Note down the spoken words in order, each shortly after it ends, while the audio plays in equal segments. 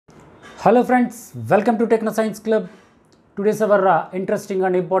Hello friends, welcome to Techno Science Club. Today's our interesting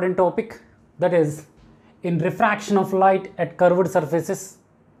and important topic, that is in refraction of light at curved surfaces.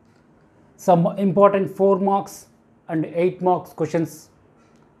 Some important 4 marks and 8 marks questions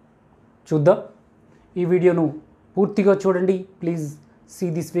చూద్దాం. ఈ వీడియోను పూర్తిగా చూడండి. Please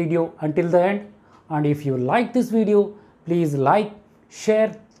see this video until the end, and if you like this video, please like,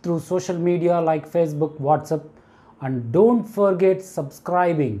 share through social media like Facebook, WhatsApp, and don't forget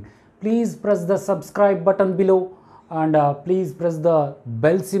subscribing. Please press the subscribe button below, and please press the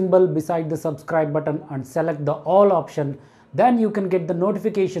bell symbol beside the subscribe button and select the all option. Then you can get the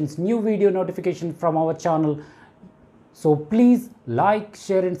notifications, new video notification from our channel. So please like,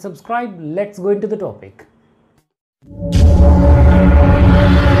 share and subscribe. Let's go into the topic.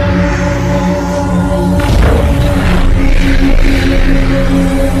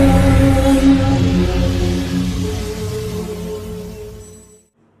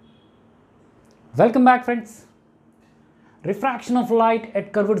 Welcome back friends. Refraction of light at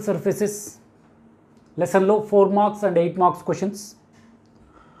curved surfaces. Lesson low 4 marks and 8 marks questions.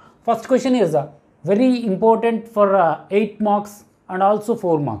 First question is very important for 8 marks and also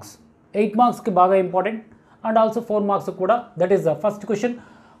 4 marks. 8 marks ki baga important and also 4 marks kuda. That is the first question.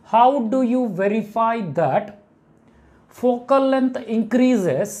 How do you verify that focal length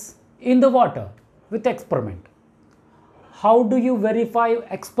increases in the water with experiment? How do you verify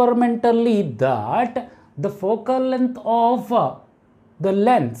experimentally that the focal length of the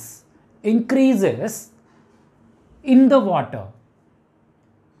lens increases in the water?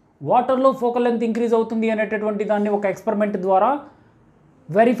 వాటర్లో focal length increase అవుతుంది అనేటటువంటి దాన్ని ఒక experiment ద్వారా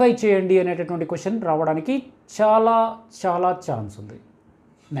verify చేయండి అనేటటువంటి question రావడానికి చాలా చాలా ఛాన్స్ ఉంది.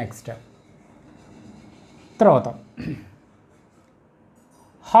 నెక్స్ట్ తర్వాత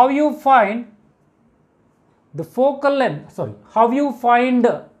how you find focal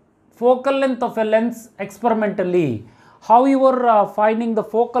length of a lens experimentally? How you are finding the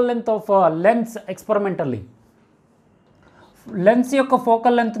focal length of a lens experimentally? Lens యొక్క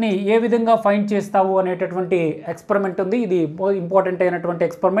ఫోకల్ లెంత్ని ఏ విధంగా ఫైండ్ చేస్తావు అనేటటువంటి ఎక్స్పెరిమెంట్ ఉంది. ఇది ఇంపార్టెంట్ అయినటువంటి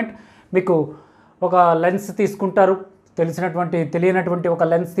ఎక్స్పెరిమెంట్. మీకు ఒక లెన్స్ తీసుకుంటారు, తెలియనటువంటి ఒక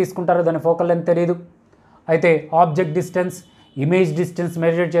లెన్స్ తీసుకుంటారు, దాని ఫోకల్ లెంత్ తెలియదు. అయితే object distance, image distance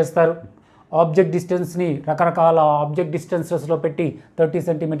measure చేస్తారు. ఆబ్జెక్ట్ డిస్టెన్స్ని రకరకాల ఆబ్జెక్ట్ డిస్టెన్సెస్లో పెట్టి 30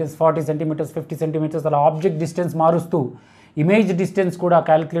 సెంటీమీటర్స్, 40 సెంటీమీటర్స్, 50 సెంటీమీటర్స్ అలా ఆబ్జెక్ట్ డిస్టెన్స్ మారుస్తూ ఇమేజ్ డిస్టెన్స్ కూడా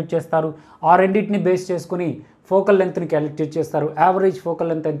క్యాలిక్యులేట్ చేస్తారు. ఆ రెండింటిని బేస్ చేసుకుని ఫోకల్ లెంత్ని క్యాలిక్యులేట్ చేస్తారు. యావరేజ్ ఫోకల్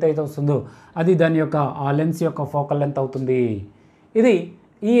లెంత్ ఎంత అయితే వస్తుందో అది దాని యొక్క ఆ లెన్స్ యొక్క ఫోకల్ లెంత్ అవుతుంది. ఇది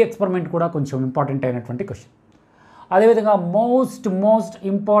ఈ ఎక్స్పెరిమెంట్ కూడా కొంచెం ఇంపార్టెంట్ అయినటువంటి క్వశ్చన్. అదేవిధంగా most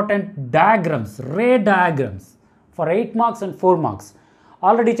important diagrams, ray diagrams for 8 marks and 4 marks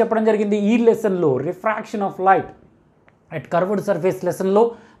already చెప్పడం జరిగింది. ఈ లెసన్లో refraction of light at curved surface లెసన్లో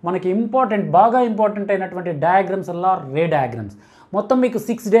మనకి బాగా ఇంపార్టెంట్ అయినటువంటి డయాగ్రమ్స్ అలా రే డయాగ్రమ్స్. మొత్తం మీకు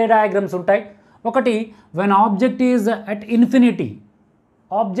 6 రే డయాగ్రమ్స్ ఉంటాయి. ఒకటి when object is at infinity,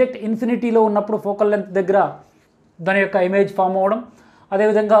 object ఇన్ఫినిటీలో ఉన్నప్పుడు ఫోకల్ లెంత్ దగ్గర దాని యొక్క ఇమేజ్ ఫామ్ అవ్వడం.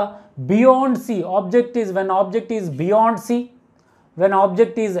 అదేవిధంగా beyond C, when object is beyond C, when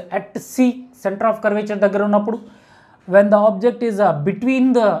object is at C centre of curvature దగ్గర ఉన్నప్పుడు, when the object is between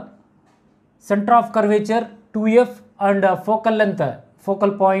the centre of curvature 2f and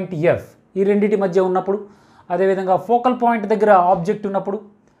focal point f, ఈ రెండింటి మధ్య ఉన్నప్పుడు, అదేవిధంగా focal point దగ్గర object ఉన్నప్పుడు,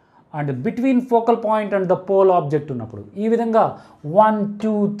 and between focal point and the pole object ఉన్నప్పుడు. ఈ విధంగా 1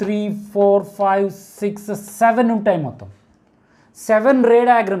 2 3 4 5 6 7 ఉంటాయి. మొత్తం 7 రే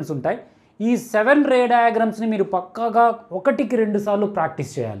డయాగ్రమ్స్ ఉంటాయి. ఈ 7 రే డయాగ్రమ్స్ని మీరు పక్కాగా 1కి 2 సార్లు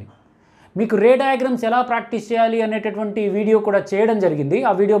ప్రాక్టీస్ చేయాలి. మీకు రే డయాగ్రమ్స్ ఎలా ప్రాక్టీస్ చేయాలి అనేటటువంటి వీడియో కూడా చేయడం జరిగింది.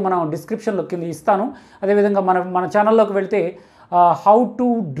 ఆ వీడియో మనం డిస్క్రిప్షన్లో కింద ఇస్తాను. అదేవిధంగా మన ఛానల్లోకి వెళ్తే how to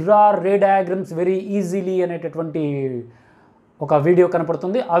draw ray diagrams very easily అనేటటువంటి ఒక వీడియో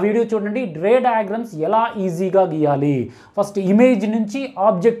కనపడుతుంది. ఆ వీడియో చూడండి. రే డయాగ్రమ్స్ ఎలా ఈజీగా గీయాలి, ఫస్ట్ ఇమేజ్ నుంచి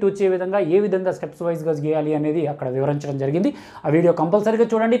ఆబ్జెక్ట్ వచ్చే విధంగా ఏ విధంగా స్టెప్స్ వైజ్గా గీయాలి అనేది అక్కడ వివరించడం జరిగింది. ఆ వీడియో కంపల్సరీగా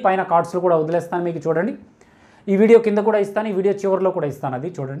చూడండి. పైన కార్డ్స్లో కూడా వదిలేస్తాను, మీకు చూడండి. ఈ వీడియో కింద కూడా ఇస్తాను, ఈ వీడియో చివరిలో కూడా ఇస్తాను,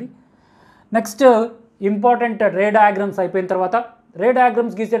 అది చూడండి. నెక్స్ట్ ఇంపార్టెంట్ రే డయాగ్రమ్స్ అయిపోయిన తర్వాత రే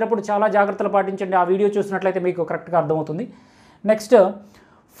డయాగ్రమ్స్ గీసేటప్పుడు చాలా జాగ్రత్తలు పాటించండి. ఆ వీడియో చూసినట్లయితే మీకు కరెక్ట్గా అర్థమవుతుంది. Next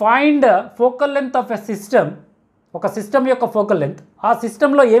find focal length of a system. ఒక సిస్టమ్ యొక్క ఫోకల్ లెంత్, ఆ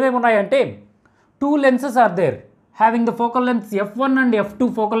సిస్టంలో ఏమేమి ఉన్నాయంటే 2 lenses are there having the focal lengths f1 and f2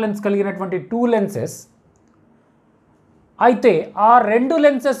 focal lens కలిగినటువంటి 2 లెన్సెస్. అయితే ఆ 2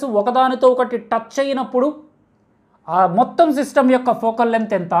 లెన్సెస్ ఒకదానితో ఒకటి టచ్ అయినప్పుడు ఆ మొత్తం సిస్టమ్ యొక్క ఫోకల్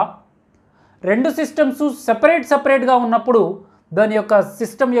లెంత్ ఎంత, 2 సిస్టమ్స్ సెపరేట్గా ఉన్నప్పుడు దాని యొక్క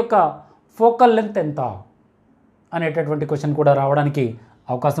సిస్టమ్ యొక్క ఫోకల్ లెంత్ ఎంత అనేటటువంటి క్వశ్చన్ కూడా రావడానికి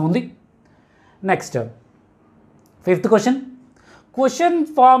అవకాశం ఉంది. Next fifth question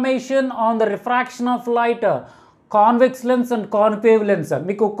formation on the refraction of light convex lens and concave lens.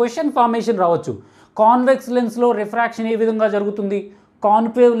 మీకు క్వశ్చన్ ఫార్మేషన్ రావచ్చు. కాన్వెక్స్ లెన్స్లో రిఫ్రాక్షన్ ఏ విధంగా జరుగుతుంది,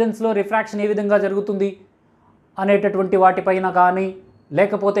 కాన్కేవ్ లెన్స్లో రిఫ్రాక్షన్ ఏ విధంగా జరుగుతుంది అనేటటువంటి వాటిపైన కానీ,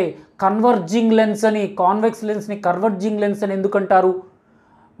 లేకపోతే కన్వర్జింగ్ లెన్స్ అని, కాన్వెక్స్ లెన్స్ని కన్వర్జింగ్ లెన్స్ అని ఎందుకంటారు,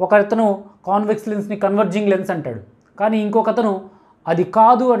 ఒకతను కాన్వెక్స్ లెన్స్ని కన్వర్జింగ్ లెన్స్ అంటాడు, కానీ ఇంకొకతను అది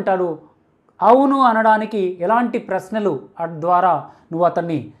కాదు అంటాడు. అవును అనడానికి ఎలాంటి ప్రశ్నలు ద్వారా నువ్వు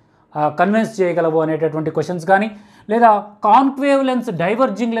అతన్ని కన్విన్స్ చేయగలవు అనేటటువంటి క్వశ్చన్స్ కానీ, లేదా కాన్కేవ్ లెన్స్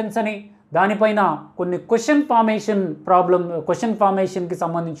డైవర్జింగ్ లెన్స్ అని దానిపైన కొన్ని క్వశ్చన్ ఫార్మేషన్కి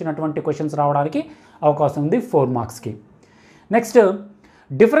సంబంధించినటువంటి క్వశ్చన్స్ రావడానికి అవకాశం ఉంది 4 మార్క్స్కి. Next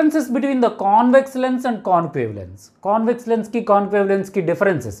differences between the convex lens and concave lens. Convex లెన్స్కి concave లెన్స్కి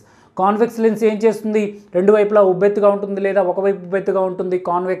differences. Convex lens ఏం చేస్తుంది, రెండు వైపులా ఉబ్బెత్తుగా ఉంటుంది లేదా ఒకవైపు ఉబ్బెత్తుగా ఉంటుంది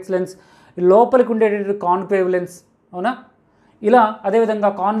కాన్వెక్స్ లెన్స్. లోపలికి ఉండేటటువంటి కాన్కేవ్ లెన్స్, అవునా? ఇలా అదేవిధంగా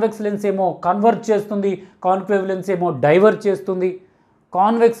కాన్వెక్స్ లెన్స్ ఏమో కన్వర్ట్ చేస్తుంది, కాన్కేవ్ లెన్స్ ఏమో డైవర్ట్ చేస్తుంది.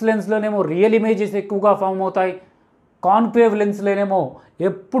 కాన్వెక్స్ లెన్స్లోనేమో రియల్ ఇమేజెస్ ఎక్కువగా ఫామ్ అవుతాయి, కాన్కేవ్ లెన్స్లోనేమో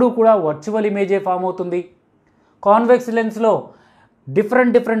ఎప్పుడు కూడా వర్చువల్ ఇమేజే ఫామ్ అవుతుంది. కాన్వెక్స్ లెన్స్లో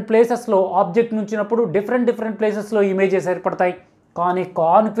డిఫరెంట్ ప్లేసెస్లో ఆబ్జెక్ట్ నుంచినప్పుడు డిఫరెంట్ ప్లేసెస్లో ఇమేజెస్ ఏర్పడతాయి. కానీ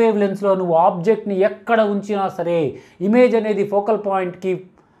కాన్కేవ్ లెన్స్లో నువ్వు ఆబ్జెక్ట్ని ఎక్కడ ఉంచినా సరే ఇమేజ్ అనేది ఫోకల్ పాయింట్కి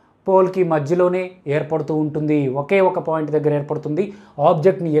పోల్కి మధ్యలోనే ఏర్పడుతూ ఉంటుంది, ఒకే ఒక పాయింట్ దగ్గర ఏర్పడుతుంది.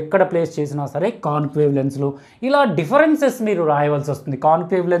 ఆబ్జెక్ట్ని ఎక్కడ ప్లేస్ చేసినా సరే కాన్కేవ్ లెన్స్లో. ఇలా డిఫరెన్సెస్ మీరు రాయవలసి వస్తుంది.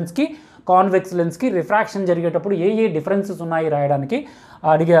 కాన్కేవ్ లెన్స్కి కాన్వెక్స్ లెన్స్కి రిఫ్రాక్షన్ జరిగేటప్పుడు ఏ డిఫరెన్సెస్ ఉన్నాయి రాయడానికి,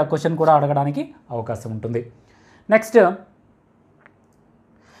 అడిగే క్వశ్చన్ కూడా అడగడానికి అవకాశం ఉంటుంది. Next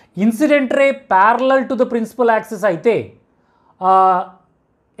incident ray parallel to the principal axis అయితే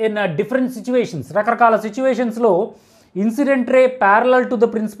ఇన్ డిఫరెంట్ సిచ్యువేషన్స్, రకరకాల సిచ్యువేషన్స్లో incident ray parallel to the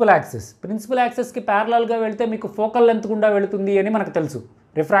principal యాక్సిస్కి ప్యారలల్గా వెళ్తే మీకు ఫోకల్ లెంత్ గుండా వెళుతుంది అని మనకు తెలుసు.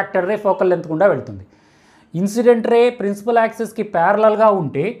 రిఫ్రాక్టర్ రే ఫోకల్ లెంత్ గుండా వెళుతుంది. ఇన్సిడెంట్ రే ప్రిన్సిపల్ యాక్సిస్కి ప్యారలల్గా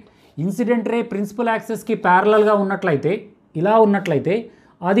ఉంటే, ఇన్సిడెంట్ రే ప్రిన్సిపల్ యాక్సిస్కి ప్యారలల్గా ఉన్నట్లయితే, ఇలా ఉన్నట్లయితే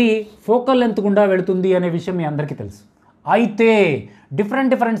అది ఫోకల్ లెంత్ గుండా వెళుతుంది అనే విషయం మీ అందరికీ తెలుసు. అయితే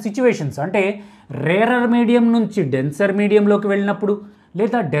డిఫరెంట్ సిచ్యువేషన్స్, అంటే రేరర్ మీడియం నుంచి డెన్సర్ మీడియంలోకి వెళ్ళినప్పుడు,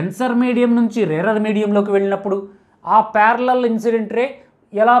 లేదా డెన్సర్ మీడియం నుంచి రేరర్ మీడియంలోకి వెళ్ళినప్పుడు ఆ ప్యారలల్ ఇన్సిడెంట్ రే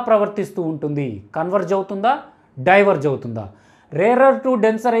ఎలా ప్రవర్తిస్తూ ఉంటుంది, కన్వర్జ్ అవుతుందా, డైవర్జ్ అవుతుందా? రేరర్ టు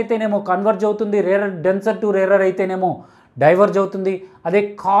డెన్సర్ అయితేనేమో కన్వర్జ్ అవుతుంది, డెన్సర్ టు రేరర్ అయితేనేమో డైవర్జ్ అవుతుంది. అదే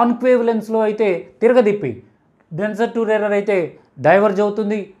కాన్కేవ్ లెన్స్లో అయితే తిరగదిప్పి డెన్సర్ టు రేరర్ అయితే డైవర్జ్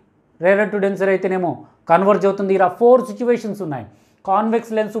అవుతుంది, రేరర్ టు డెన్సర్ అయితేనేమో కన్వర్జ్ అవుతుంది. ఇలా 4 సిచ్యువేషన్స్ ఉన్నాయి.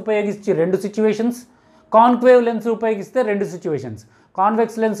 కాన్వెక్స్ లెన్స్ ఉపయోగించి 2 సిచ్యువేషన్స్, కాన్కేవ్ లెన్స్ ఉపయోగిస్తే 2 situations.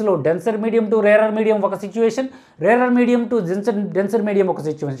 Convex లెన్స్లో denser medium to rarer medium ఒక situation, rarer medium to denser medium ఒక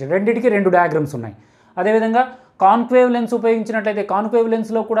సిచ్యువేషన్. రెండింటికి 2 డయాగ్రామ్స్ ఉన్నాయి. అదేవిధంగా కాన్కేవ్ లెన్స్ ఉపయోగించినట్లయితే కాన్కేవ్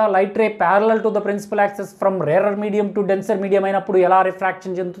లెన్స్లో కూడా light ray parallel to the principal axis from rarer medium to denser medium అయినప్పుడు ఎలా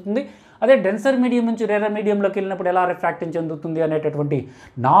refraction చెందుతుంది, అదే డెన్సర్ మీడియం నుంచి రేరర్ మీడియంలోకి వెళ్ళినప్పుడు ఎలా రిఫ్రాక్షన్ చెందుతుంది అనేటటువంటి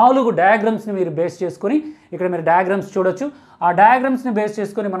 4 డయాగ్రామ్స్ని మీరు బేస్ చేసుకొని, ఇక్కడ మీరు డయాగ్రామ్స్ చూడొచ్చు, ఆ డయాగ్రామ్స్ని బేస్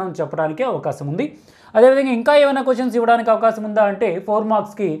చేసుకొని మనం చెప్పడానికి అవకాశం ఉంది. అదేవిధంగా ఇంకా ఏమైనా క్వశ్చన్స్ ఇవ్వడానికి అవకాశం ఉందా అంటే 4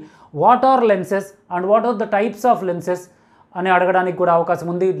 మార్క్స్కి what are lenses and what are the types of lenses అని అడగడానికి కూడా అవకాశం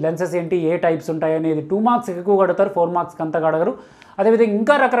ఉంది. లెన్సెస్ ఏంటి, ఏ టైప్స్ ఉంటాయి అనేది 2 మార్క్స్ ఎక్కువగా అడుగుతారు, 4 మార్క్స్కి అంతగా అడగరు. అదేవిధంగా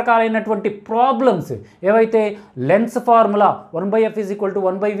ఇంకా రకరకాలైనటువంటి ప్రాబ్లమ్స్ ఏవైతే lens formula 1/f =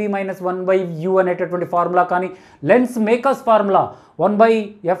 1/v - 1/u అనేటటువంటి ఫార్ములా కానీ, lens makers formula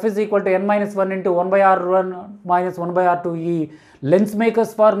 1/f = n - 1 × 1/r1 - 1/r2, ఈ lens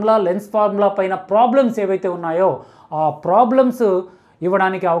makers formula, lens formula పైన ప్రాబ్లమ్స్ ఏవైతే ఉన్నాయో ఆ ప్రాబ్లమ్స్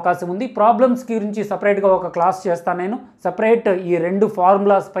ఇవ్వడానికి అవకాశం ఉంది. ప్రాబ్లమ్స్ గురించి సపరేట్గా ఒక క్లాస్ చేస్తాను నేను. సపరేట్ ఈ 2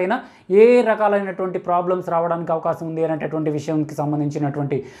 ఫార్ములాస్ పైన ఏ రకాలైనటువంటి ప్రాబ్లమ్స్ రావడానికి అవకాశం ఉంది అనేటటువంటి విషయానికి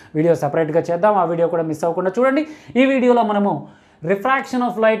సంబంధించినటువంటి వీడియో సపరేట్గా చేద్దాం. ఆ వీడియో కూడా మిస్ అవ్వకుండా చూడండి. ఈ వీడియోలో మనము refraction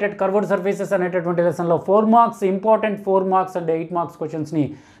of light at curved surfaces అనేటటువంటి లెసన్లో 4 marks important 4 marks and 8 marks క్వశ్చన్స్ని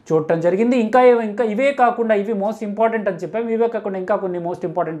చూడటం జరిగింది. ఇంకా ఇవే కాకుండా ఇవి మోస్ట్ ఇంపార్టెంట్ అని చెప్పాము. ఇవే కాకుండా ఇంకా కొన్ని మోస్ట్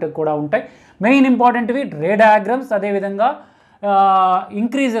ఇంపార్టెంట్ కూడా ఉంటాయి. మెయిన్ ఇంపార్టెంట్వి రే డయాగ్రామ్స్, అదేవిధంగా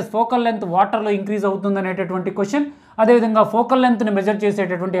ఇంక్రీజెస్ ఫోకల్ లెంత్ వాటర్లో ఇంక్రీజ్ అవుతుంది అనేటటువంటి క్వశ్చన్, అదేవిధంగా ఫోకల్ లెంత్ని మెజర్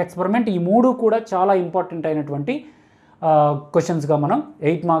చేసేటటువంటి ఎక్స్పెరిమెంట్. ఈ 3 కూడా చాలా ఇంపార్టెంట్ అయినటువంటి క్వశ్చన్స్గా మనం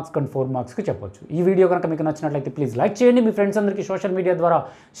 8 మార్క్స్ అండ్ 4 మార్క్స్కి చెప్పొచ్చు. ఈ వీడియో కనుక మీకు నచ్చినట్లయితే ప్లీజ్ లైక్ చేయండి, మీ ఫ్రెండ్స్ అందరికీ సోషల్ మీడియా ద్వారా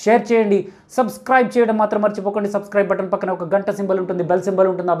షేర్ చేయండి. సబ్స్క్రైబ్ చేయడం మాత్రం మర్చిపోకండి. సబ్స్క్రైబ్ బటన్ పక్కన ఒక గంట సింబల్ ఉంటుంది, బెల్ సింబల్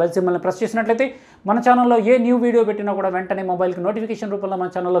ఉంటుంది. ఆ బెల్ సింబల్ని ప్రెస్ చేసినట్లయితే మన ఛానల్లో ఏ న్యూ వీడియో పెట్టినా కూడా వెంటనే మొబైల్కి నోటిఫికేషన్ రూపంలో మన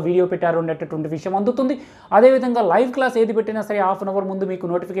ఛానల్లో వీడియో పెట్టారు అనేటటువంటి విషయం అందుతుంది. అదేవిధంగా లైవ్ క్లాస్ ఏది పెట్టినా సరే హాఫ్ అన్ అవర్ ముందు మీకు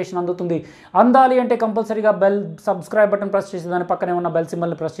నోటిఫికేషన్ అందుతుంది. అందాలి అంటే కంపల్సరీగా సబ్స్క్రైబ్ బటన్ ప్రెస్ చేసి దాని పక్కనే ఉన్న బెల్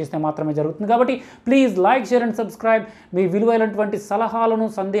సింబల్ని ప్రెస్ చేస్తే మాత్రమే జరుగుతుంది. కాబట్టి please like, share and subscribe. మీ విలువైనటువంటి సలహాలను,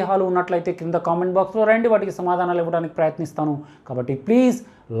 సందేహాలు ఉన్నట్లయితే కింద కామెంట్ బాక్స్లో రండి, వాటికి సమాధానాలు ఇవ్వడానికి ప్రయత్నిస్తాను. కాబట్టి please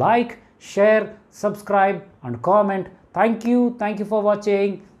like, share, subscribe and comment. Thank you for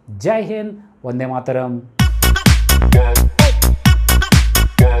watching. జై హింద్, వందే మాతరం.